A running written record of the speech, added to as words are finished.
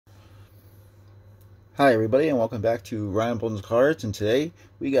Hi everybody, and welcome back to Ryan Bones Cards. And today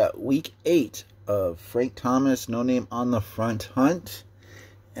we got week 8 of Frank Thomas No Name on the Front Hunt,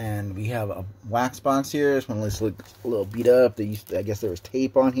 and we have a wax box here. This one looks a little beat up. I guess there was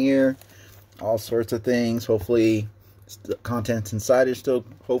tape on here, all sorts of things. Hopefully the contents inside are still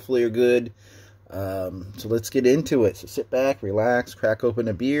hopefully are good. So let's get into it. So sit back, relax, crack open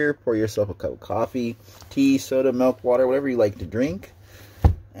a beer, pour yourself a cup of coffee, tea, soda, milk, water, whatever you like to drink,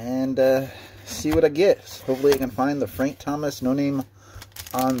 and see what I get. Hopefully I can find the Frank Thomas No Name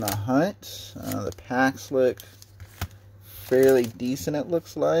on the Hunt. The packs look fairly decent, it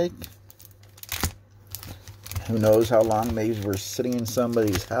looks like. Who knows how long they were sitting in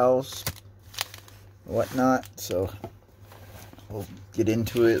somebody's house or whatnot. So we'll get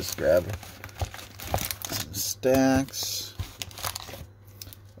into it. Let's grab some stacks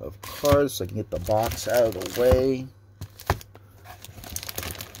of cards so I can get the box out of the way.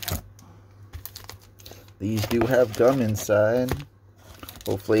 These do have gum inside.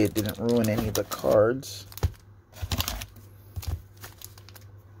 Hopefully it didn't ruin any of the cards.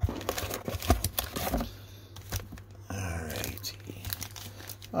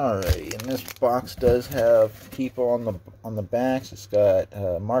 Alrighty, and this box does have people on the backs. It's got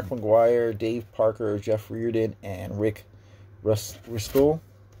Mark McGuire, Dave Parker, Jeff Reardon, and Rick Ristol.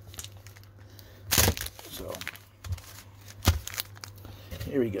 So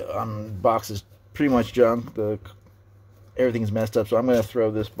here we go. Box is pretty much junk. Everything's messed up, so I'm going to throw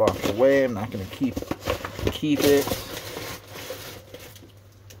this box away. I'm not going to keep it.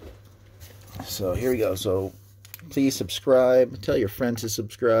 So here we go. So please subscribe. Tell your friends to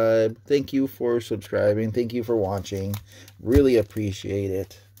subscribe. Thank you for subscribing. Thank you for watching. Really appreciate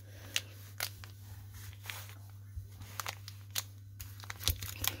it.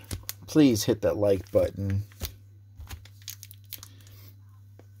 Please hit that like button.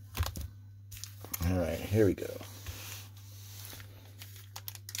 Alright, here we go.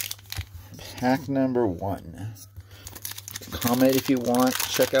 Pack number 1. Comment if you want.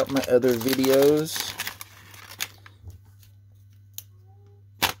 Check out my other videos.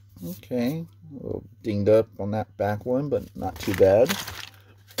 Okay, a little dinged up on that back one, but not too bad.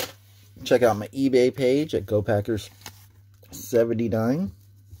 Check out my eBay page at GoPackers79.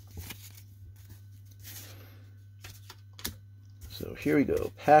 So here we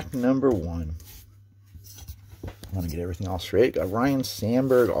go. Pack number 1. I want to get everything all straight. Got Ryan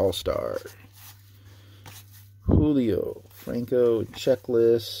Sandberg, All-Star. Julio Franco,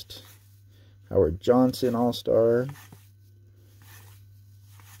 Checklist. Howard Johnson, All-Star.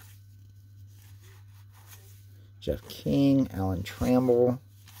 Jeff King, Alan Trammell.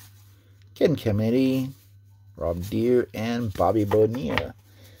 Ken Kennedy, Rob Deere, and Bobby Bonilla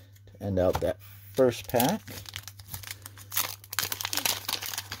to end out that first pack.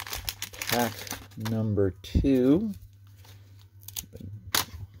 Pack number 2.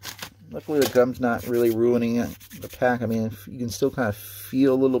 Luckily the gum's not really ruining the pack. I mean, you can still kind of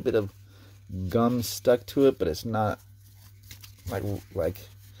feel a little bit of gum stuck to it, but it's not like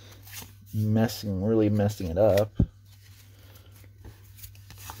really messing it up.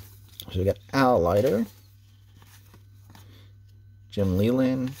 So we got Al Leiter, Jim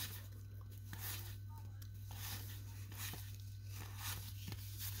Leland,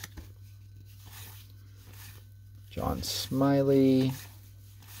 John Smiley,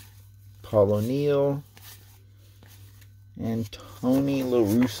 Paul O'Neill, and Tony La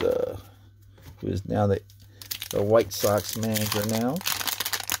Russa, who is now the White Sox manager now.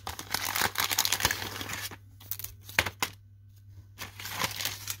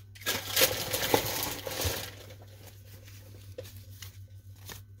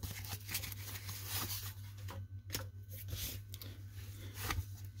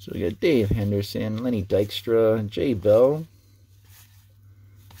 So we got Dave Henderson, Lenny Dykstra, Jay Bell,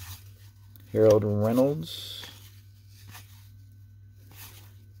 Harold Reynolds.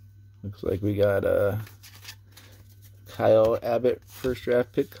 Looks like we got Kyle Abbott first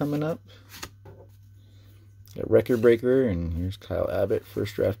draft pick coming up. Got Record Breaker, and here's Kyle Abbott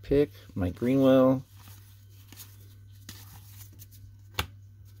first draft pick. Mike Greenwell.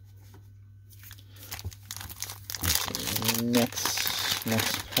 Next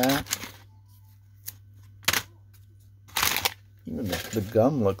pack. Even the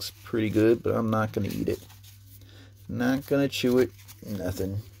gum looks pretty good, but I'm not going to eat it. Not going to chew it.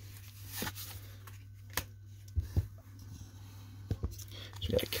 Nothing. So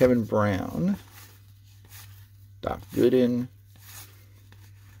we got Kevin Brown, Doc Gooden,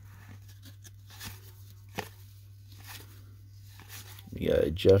 we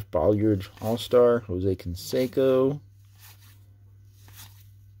got Jeff Bolliard All-Star, Jose Canseco,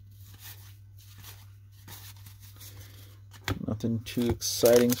 Nothing too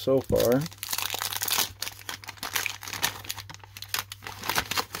exciting so far.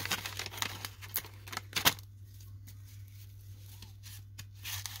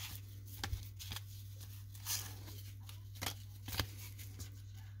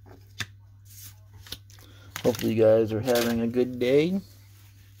 Hopefully you guys are having a good day.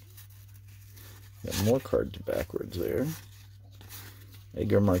 Got more cards backwards there.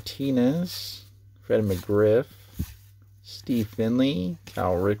 Edgar Martinez, Fred McGriff, Steve Finley,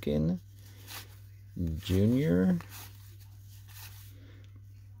 Cal Ripken Jr.,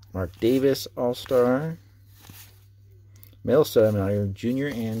 Mark Davis, All-Star, Mel Stoudemire Jr.,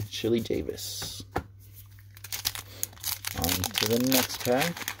 and Chili Davis. On to the next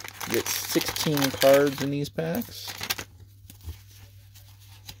pack. You get 16 cards in these packs.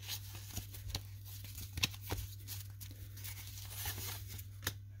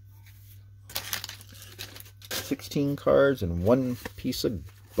 $16 cards and 1 piece of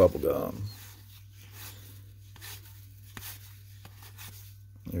bubble gum.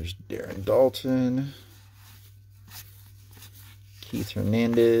 There's Darren Dalton, Keith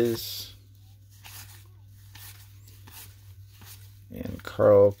Hernandez, and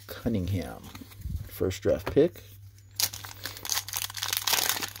Carl Cunningham. First draft pick.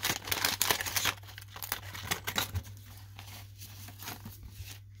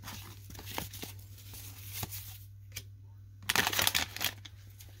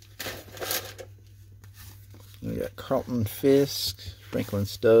 We got Carlton Fisk, Franklin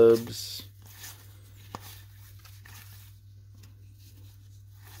Stubbs,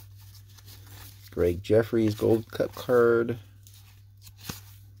 Greg Jeffries Gold Cup card,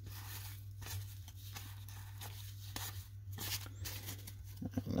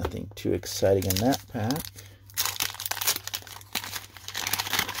 nothing too exciting in that pack.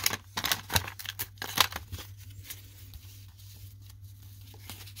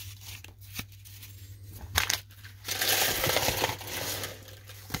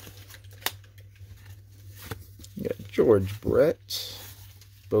 You got George Brett,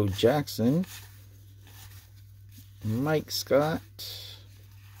 Bo Jackson, Mike Scott,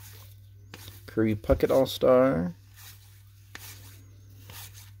 Kirby Puckett All-Star,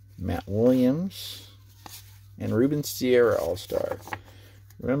 Matt Williams, and Ruben Sierra All-Star.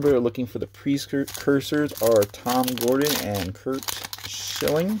 Remember, looking for the precursors are Tom Gordon and Kurt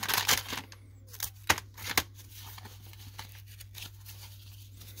Schilling.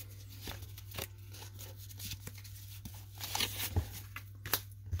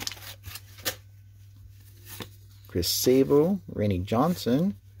 Chris Sabo, Randy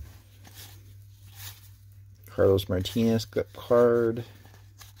Johnson, Carlos Martinez card,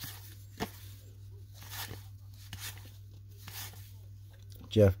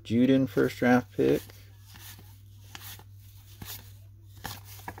 Jeff Juden first draft pick.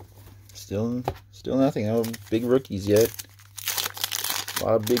 Still nothing. No big rookies yet. A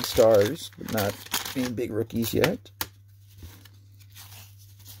lot of big stars, but not any big rookies yet.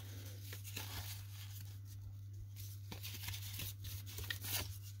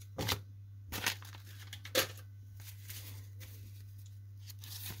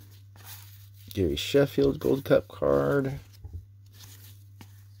 Gary Sheffield Gold Cup card.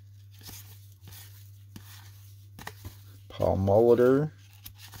 Paul Molitor.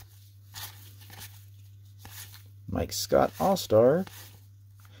 Mike Scott All-Star.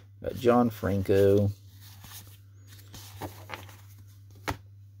 Got John Franco.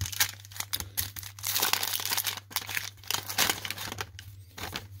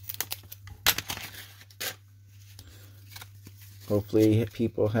 Hopefully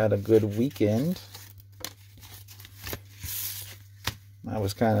people had a good weekend. I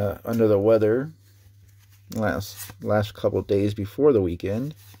was kind of under the weather last couple of days before the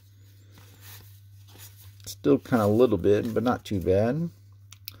weekend. Still kind of a little bit, but not too bad.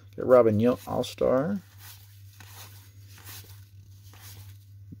 Got Robin Yount All-Star.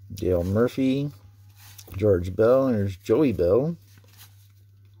 Dale Murphy. George Bell. And there's Joey Bell.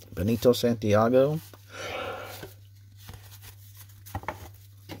 Benito Santiago.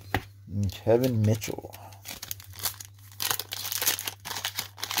 And Kevin Mitchell.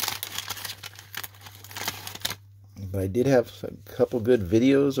 But I did have a couple good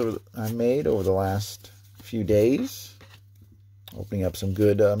videos I made over the last few days. Opening up some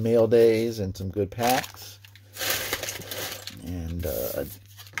good mail days and some good packs. And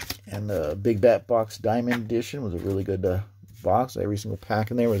the Big Bat Box Diamond Edition was a really good box. Every single pack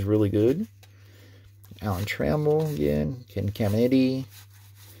in there was really good. Alan Trammell again. Ken Caminiti.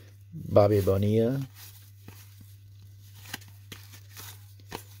 Bobby Bonilla.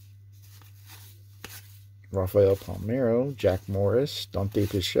 Rafael Palmeiro, Jack Morris, Dante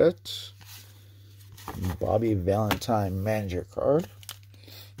Pichette, Bobby Valentine manager card.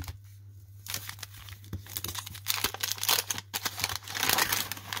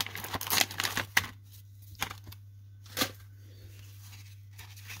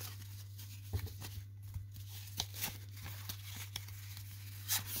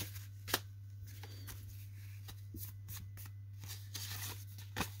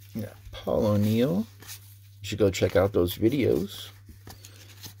 Yeah, Paul O'Neill. You should go check out those videos.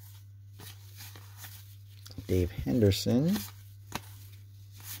 Dave Henderson.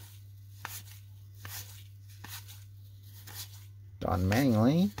 Don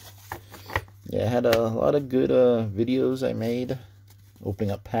Manley. Yeah, I had a lot of good videos I made.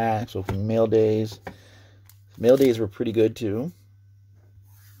 Opening up packs, opening mail days. Mail days were pretty good too.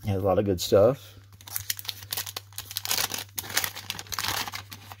 Had a lot of good stuff.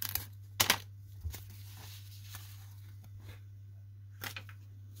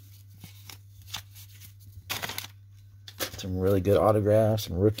 Some really good autographs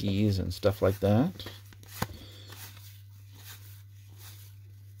and rookies and stuff like that.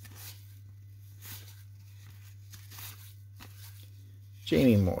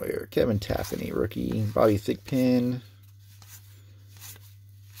 Jamie Moyer, Kevin Tappaney, rookie. Bobby Thigpen.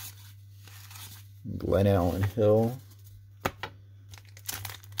 Glenn Allen Hill.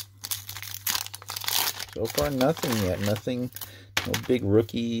 So far, nothing yet. Nothing. No big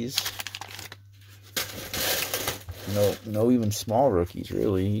rookies. No even small rookies,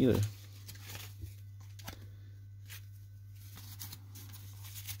 really, either.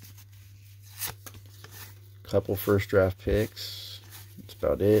 Couple first draft picks. That's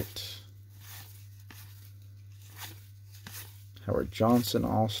about it. Howard Johnson,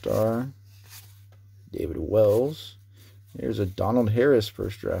 All-Star. David Wells. There's a Donald Harris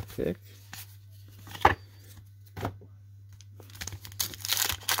first draft pick.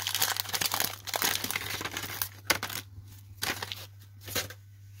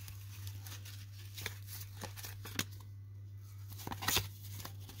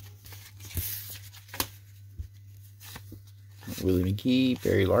 Willie McGee,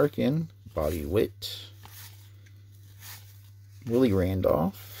 Barry Larkin, Bobby Witt, Willie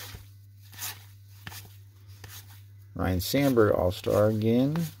Randolph, Ryan Sandberg, All-Star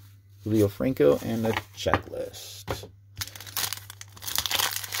again, Julio Franco, and a checklist.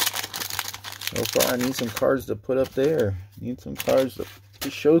 So far, I need some cards to put up there. Need some cards to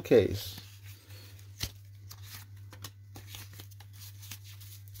showcase.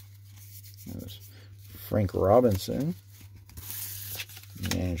 There's Frank Robinson.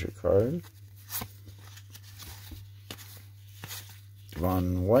 Manager card.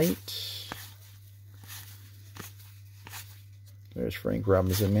 Von White. There's Frank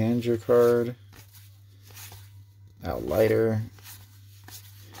Robinson manager card. Outlighter.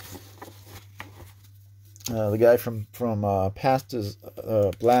 The guy from Past is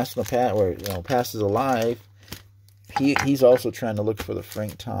Blast in the Past, or Past is Alive. He's also trying to look for the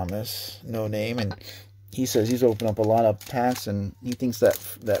Frank Thomas no name, and he says he's opened up a lot of packs, and he thinks that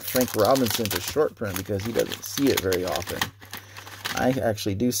Frank Robinson's a short print because he doesn't see it very often. I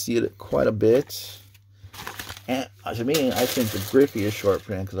actually do see it quite a bit. And to me, I think the Griffey is short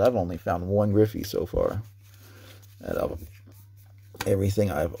print because I've only found one Griffey so far out of everything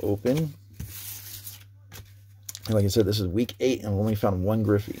I've opened. And like I said, this is week 8, and I've only found one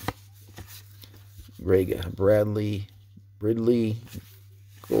Griffey. Greg Bradley, Ridley,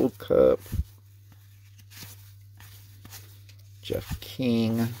 Gold Cup. Jeff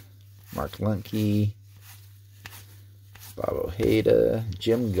King, Mark Luntke, Bob Ojeda,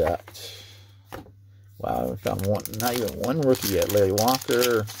 Jim Gott. Wow, I found one, not even one rookie yet. Larry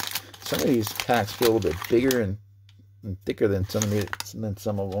Walker. Some of these packs feel a little bit bigger and thicker than some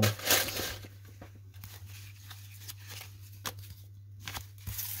of them.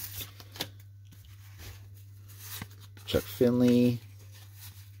 Chuck Finley.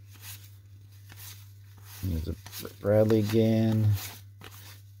 There's a Bradley again.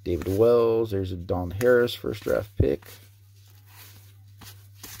 David Wells. There's a Don Harris first draft pick.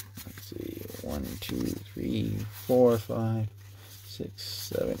 Let's see. 1, 2, 3, 4, 5, 6,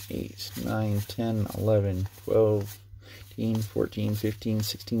 7, 8, 9, 10, 11, 12, 13, 14, 15,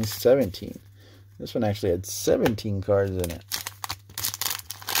 16, 17. This one actually had 17 cards in it.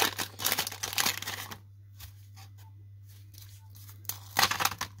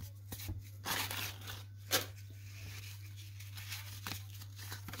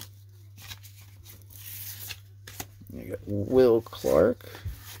 You got Will Clark,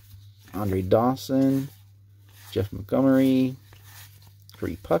 Andre Dawson, Jeff Montgomery,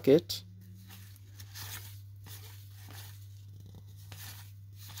 Cree Puckett,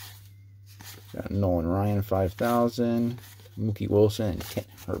 Got Nolan Ryan 5,000. Mookie Wilson and Kent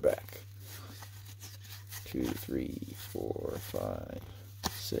Herbeck. 2, 3, 4, 5,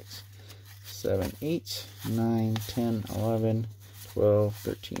 6, 7, 8, 9, 10, 11, 12,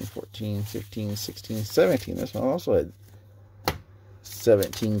 13, 14, 15, 16, 17. This one also had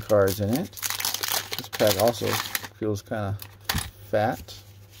 17 cards in it. This pack also feels kind of fat.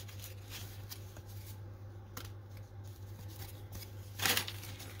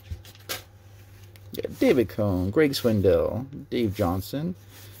 Yeah, David Cone, Greg Swindell, Dave Johnson.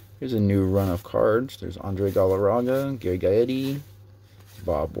 Here's a new run of cards. There's Andre Galarraga, Gary Gaetti,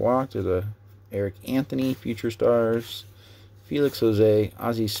 Bob Walk. There's a Eric Anthony, Future Stars, Felix Jose,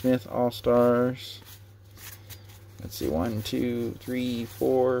 Ozzie Smith, All Stars. Let's see, 1, 2, 3,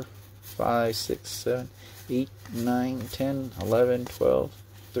 4, 5, 6, 7, 8, 9, 10, 11, 12,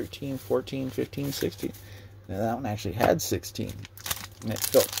 13, 14, 15, 16. Now that one actually had 16. And it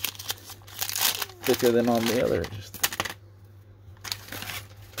felt thicker than all the others.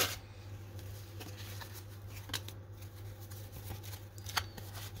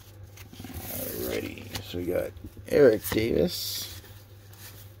 Alrighty, so we got Eric Davis,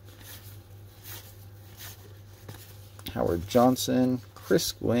 Howard Johnson,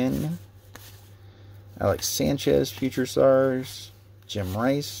 Chris Gwynn, Alex Sanchez, Future Stars, Jim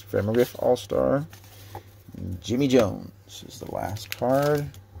Rice, Fred McGriff, All-Star, Jimmy Jones is the last card.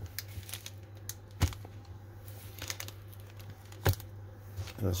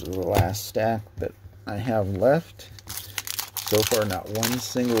 This is the last stack that I have left. So far, not one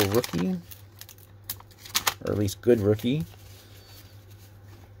single rookie, or at least good rookie.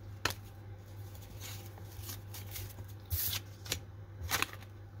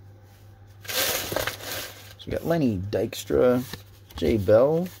 So we got Lenny Dykstra, Jay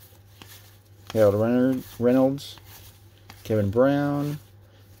Bell, Harold Reynolds, Kevin Brown.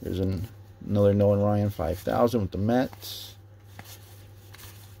 There's another Nolan Ryan 5,000 with the Mets.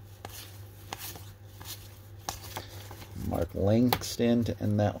 Mark Langston to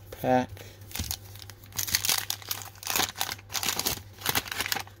end that pack.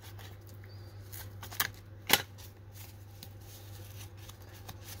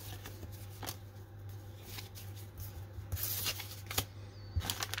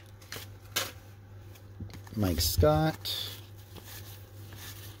 Mike Scott,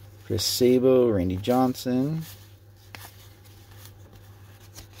 Chris Sabo, Randy Johnson,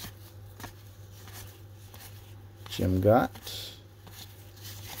 Jim Gott,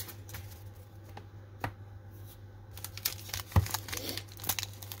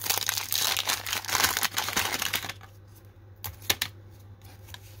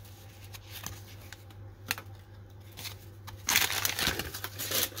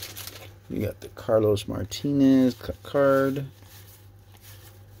 you got the Carlos Martinez cut card,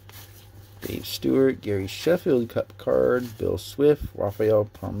 Dave Stewart, Gary Sheffield cut card, Bill Swift, Rafael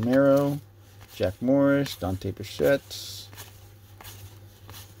Palmeiro, Jack Morris, Dante Bichette.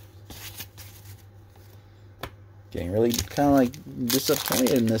 Getting really kind of like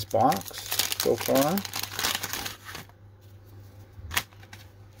disappointed in this box so far.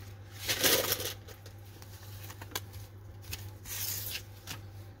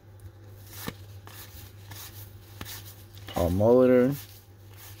 Paul Molitor,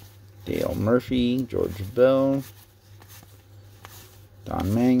 Dale Murphy, George Bell,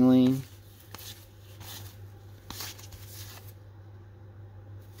 Don Mangley.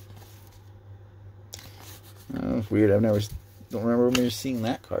 It's weird. Don't remember me seeing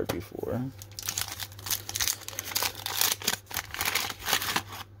that card before.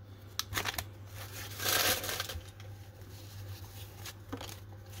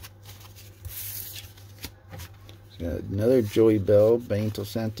 So got another Joey Bell, Benito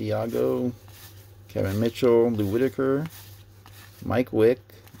Santiago, Kevin Mitchell, Lou Whitaker, Mike Wick,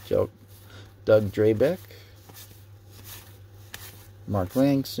 Doug Drabeck, Mark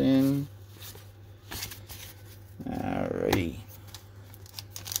Langston. Alrighty.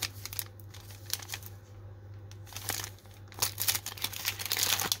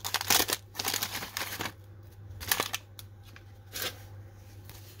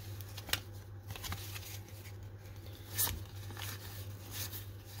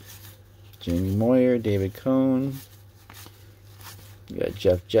 Jamie Moyer, David Cone. You got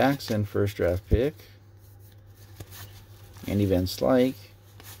Jeff Jackson, first draft pick. Andy Van Slyke.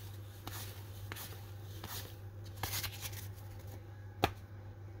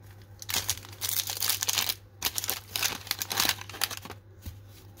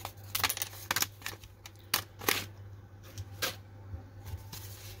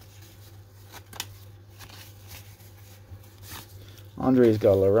 Andres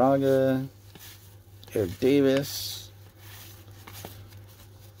Galarraga, Eric Davis.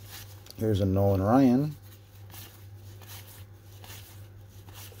 Here's a Nolan Ryan.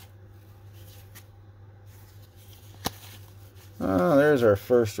 There's our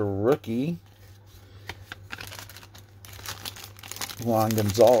first rookie. Juan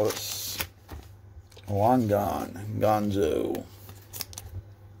Gonzalez. Gonzo.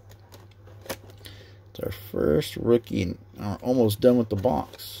 It's our first rookie. We're almost done with the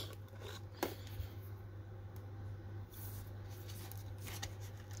box.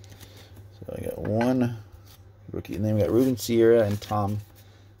 So I got one rookie. And then we got Ruben Sierra and Tom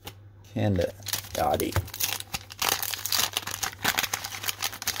Candiotti.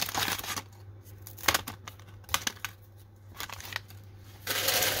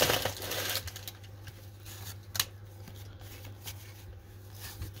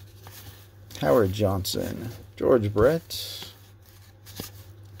 Howard Johnson, George Brett,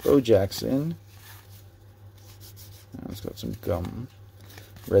 Bo Jackson. Oh, it's got some gum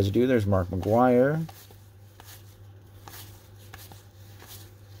residue. There's Mark McGuire,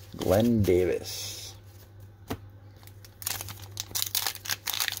 Glenn Davis.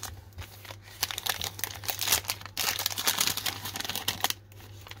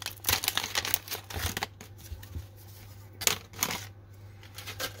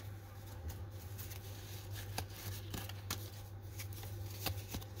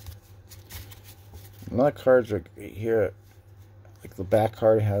 A lot of cards are here, like the back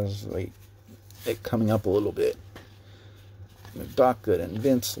card has like it coming up a little bit. Doc Gooden,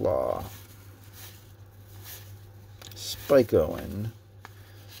 Vince Law, Spike Owen,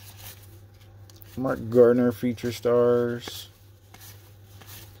 Mark Gardner feature stars,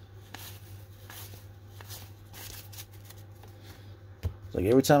 like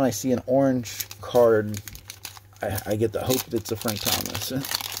every time I see an orange card, I get the hope that it's a Frank Thomas.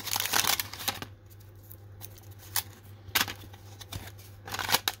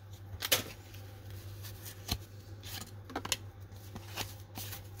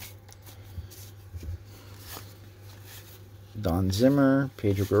 Don Zimmer,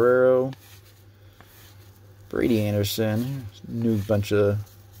 Pedro Guerrero, Brady Anderson, new bunch of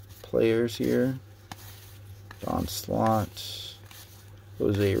players here. Don Slott,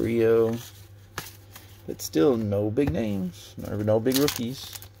 Jose Rio, but still no big names, no big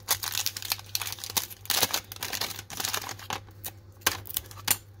rookies.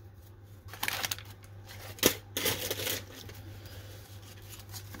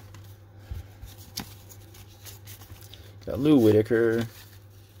 Got Lou Whitaker,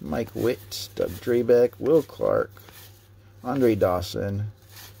 Mike Witt, Doug Drabeck, Will Clark, Andre Dawson.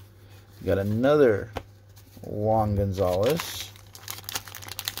 Got another Juan Gonzalez.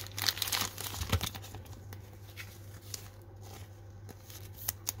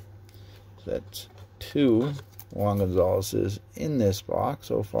 So that's two Juan Gonzalez's in this box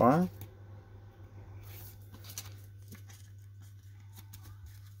so far.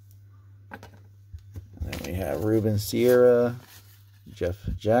 We have Ruben Sierra, Jeff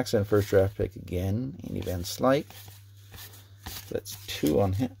Jackson, first draft pick again, Andy Van Slyke. That's two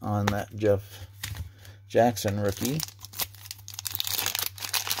on that Jeff Jackson rookie.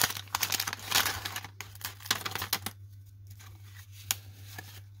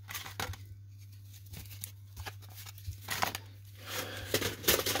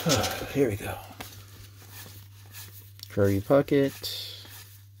 Here we go. Kirby Puckett.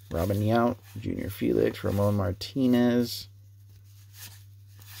 Robin Yount, Junior Felix, Ramon Martinez,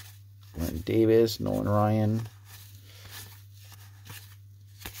 Glenn Davis, Nolan Ryan.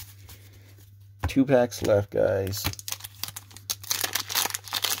 2 packs left, guys.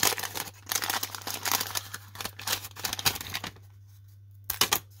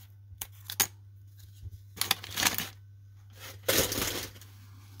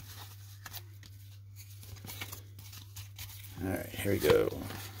 All right, here we go.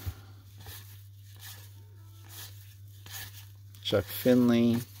 Chuck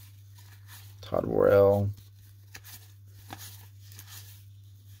Finley, Todd Worrell,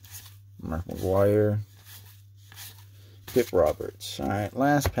 Mark McGuire, Pip Roberts. All right,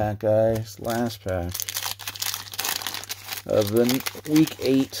 last pack, guys. Last pack of the Week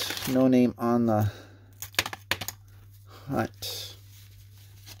 8 No Name on the Hunt.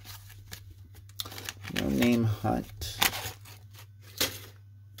 No Name Hunt.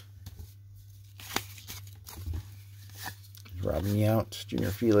 Robin Yount,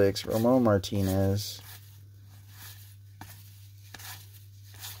 Junior Felix, Ramon Martinez,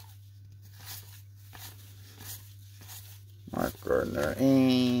 Mark Gardner,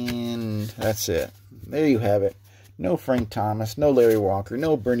 and that's it. There you have it. no Frank Thomas, no Larry Walker,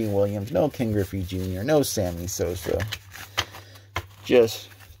 no Bernie Williams, no Ken Griffey Jr., no Sammy Sosa. Just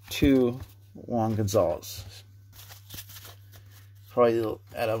 2 Juan Gonzalez. Probably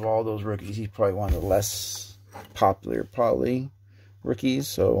out of all those rookies, he's probably one of the less popular, rookies.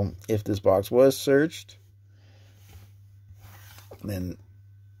 So if this box was searched, then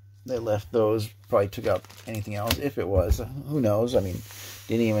they left those, probably took out anything else. If it was, who knows? I mean,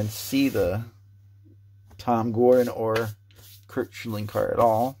 didn't even see the Tom Gordon or Kurt Schilling card at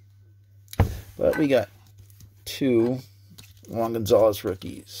all. But we got 2 Juan Gonzalez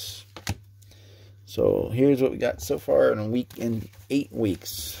rookies. So here's what we got so far in 8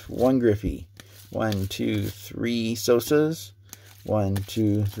 weeks. 1 Griffey, 1, 2, 3 Sosas, 1,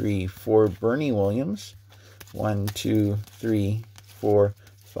 2, 3, 4 Bernie Williams, 1, 2, 3, 4,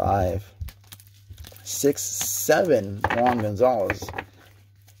 5, 6, 7 Juan Gonzalez,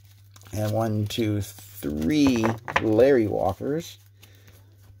 and 1, 2, 3 Larry Walkers,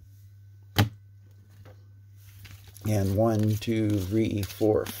 and 1, 2, 3,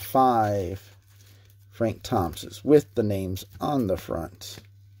 4, 5 Frank Thompsons with the names on the front.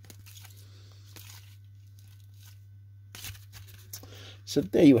 So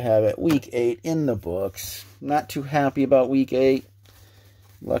there you have it, week 8 in the books. Not too happy about week 8.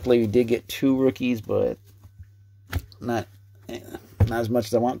 Luckily we did get 2 rookies, but not as much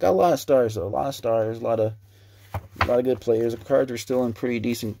as I want. Got a lot of stars though, a lot of good players. The cards are still in pretty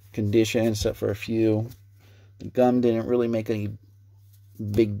decent condition, except for a few. The gum didn't really make any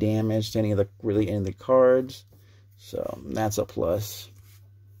big damage to any of the cards, so that's a plus.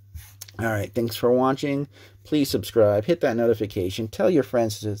 All right, thanks for watching. Please subscribe, hit that notification, tell your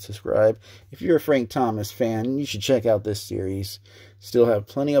friends to subscribe. If you're a Frank Thomas fan, you should check out this series. Still have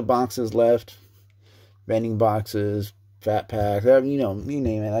plenty of boxes left, vending boxes, fat packs, you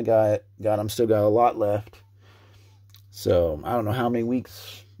name it. I got them. Still got a lot left. So I don't know how many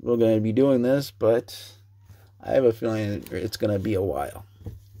weeks we're going to be doing this, but I have a feeling it's going to be a while.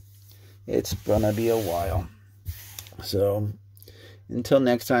 It's going to be a while. So until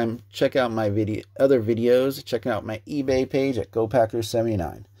next time, check out my other videos. Check out my eBay page at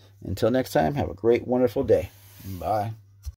GoPackers79. Until next time, have a great, wonderful day. Bye.